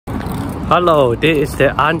Hello, this is the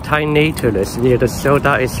antinatalist, the show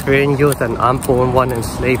that is freeing youth and unborn one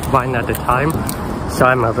enslaved one at a time. So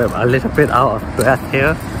I'm a little bit out of breath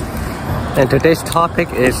here. And today's topic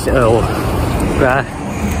is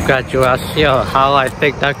graduation, how I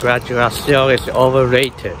think that graduation is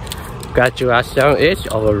overrated. Graduation is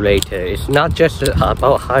overrated. It's not just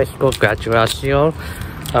about high school graduation.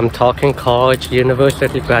 I'm talking college,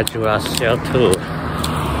 university graduation too.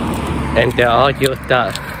 And there are youth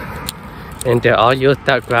that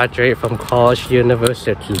graduate from college,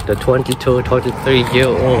 university, the 22,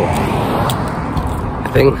 23-year-old. I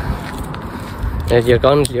think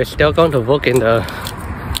you're still going to work in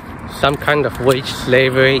some kind of wage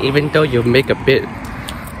slavery, even though you make a bit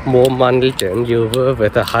more money than you were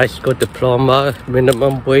with a high school diploma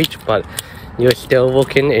minimum wage, but you're still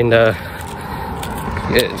working in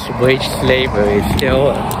it's wage slavery. It's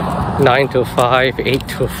still 9 to 5, 8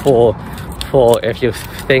 to 4. If you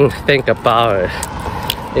think about it,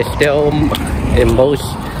 it's still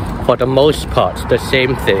for the most part the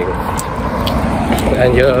same thing.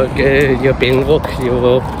 And you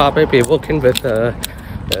will probably be working with a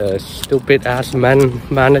stupid ass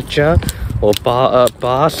manager or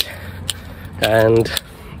boss, and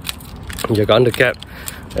you're going to get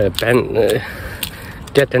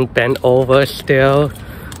getting bent over still,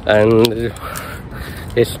 and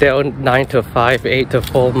it's still 9 to 5, 8 to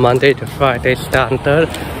 4, Monday to Friday standard,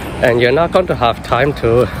 and you're not going to have time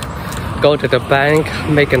to go to the bank,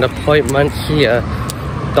 make an appointment, see a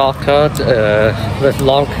doctor with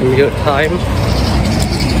long commute time.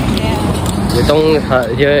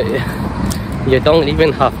 You don't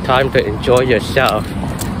even have time to enjoy yourself.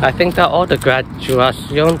 I think that all the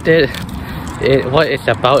graduation what it's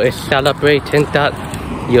about is celebrating that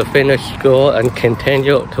you finish school and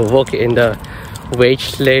continue to work in the wage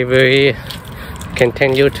slavery,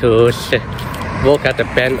 continue to work at the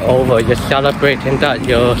bend over. You're celebrating that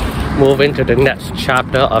you're moving to the next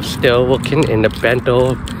chapter of still working in the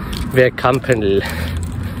bentover company.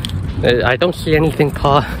 I don't see anything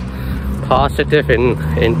positive in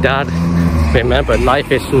that. Remember,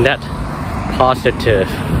 life is net positive.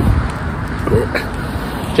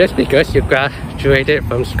 Just because you graduated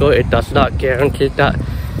from school, it does not guarantee that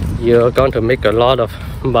you're going to make a lot of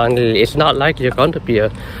money. It's not like you're going to be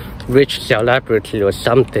a rich celebrity or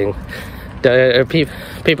something.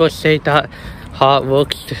 People say that hard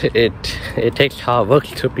work, it takes hard work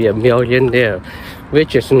to be a millionaire,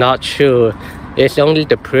 which is not true. It's only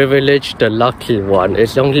the privileged, the lucky one.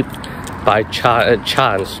 It's only by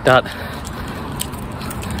chance that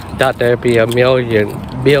there'll be a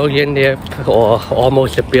billionaire or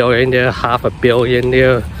almost a billionaire, half a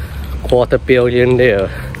billionaire, quarter billionaire.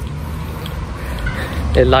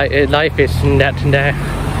 Life is negative.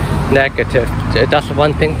 That's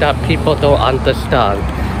one thing that people don't understand.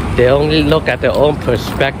 They only look at their own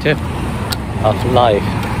perspective of life.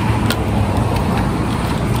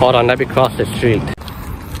 Hold on, let me cross the street.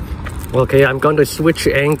 Okay, I'm going to switch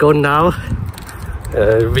angle now.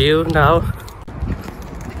 View now.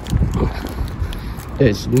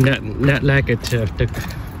 It's net negative.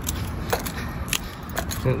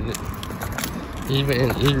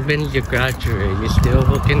 Even you graduate, you're still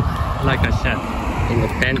working, like I said, in the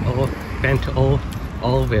bent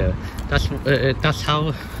over.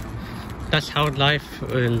 That's how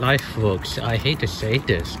life works. I hate to say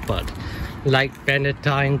this, but like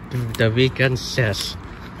Benedict the vegan says,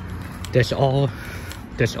 there's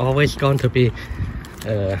always going to be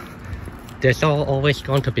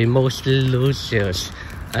mostly losers,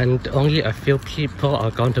 and only a few people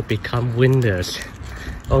are going to become winners.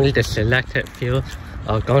 Only the selected few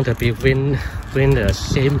are going to be winners.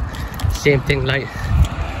 Same thing like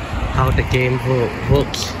how the game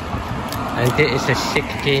works. And this is a sick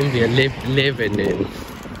game we're living in.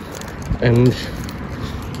 And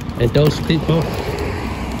those people,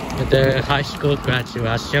 the high school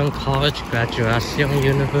graduation, college graduation,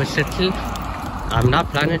 university, I'm not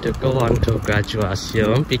planning to go on to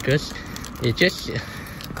graduation because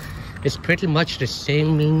it's pretty much the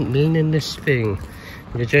same meaningless thing.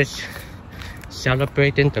 You're just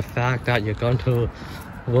celebrating the fact that you're going to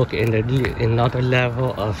work in another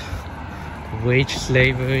level of wage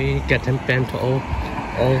slavery, getting bent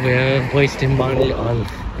over, wasting money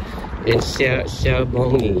in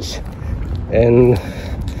ceremonies. And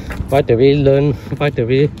why do we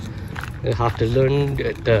have to learn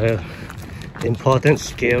the important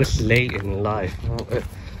skills late in life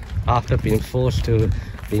after being forced to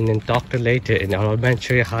being indoctrinated in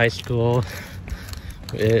elementary, high school?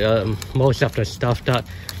 Most of the stuff that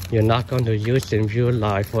you're not going to use in real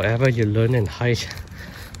life, whatever you learn in high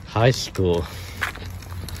school.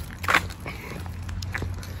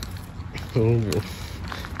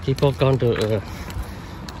 People going to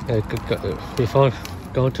before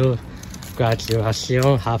go to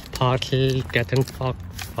graduation have party getting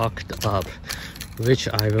fucked up, which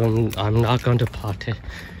I'm not going to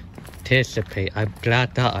participate. I'm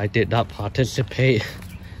glad that I did not participate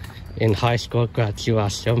in high school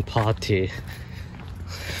graduation party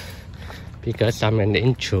because I'm an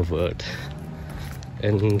introvert,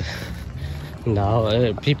 and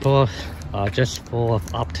now people are just full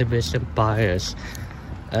of optimism bias,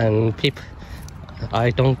 and people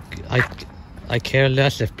I care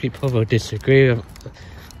less if people will disagree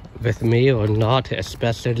with me or not,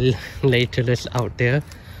 especially natalists out there.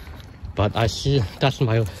 But I see, that's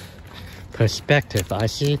my perspective. I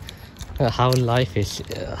see how life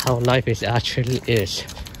actually is,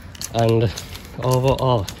 and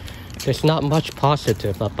overall there's not much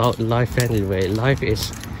positive about life anyway. Life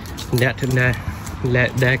is net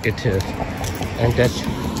negative,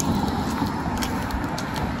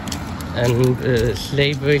 and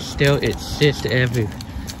slavery still exists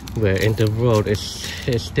everywhere in the world. It's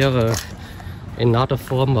still another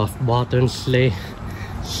form of modern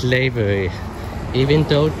slavery, even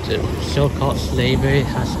though the so-called slavery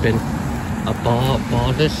has been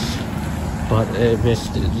abolished, but we're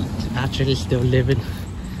actually still living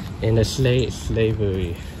in a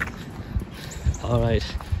slavery. All right.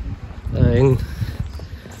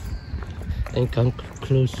 In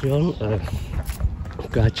conclusion,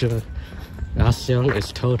 graduation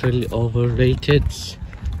is totally overrated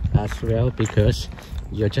as well, because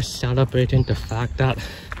you're just celebrating the fact that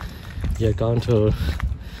you're going to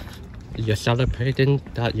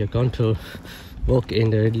work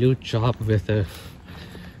in a new job with a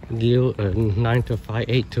new 9 to 5,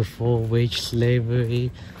 8 to 4 wage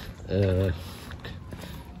slavery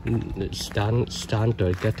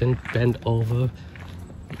standard, getting bent over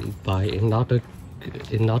by another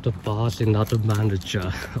boss, another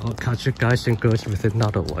manager. I'll catch you guys and girls with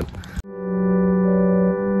another one.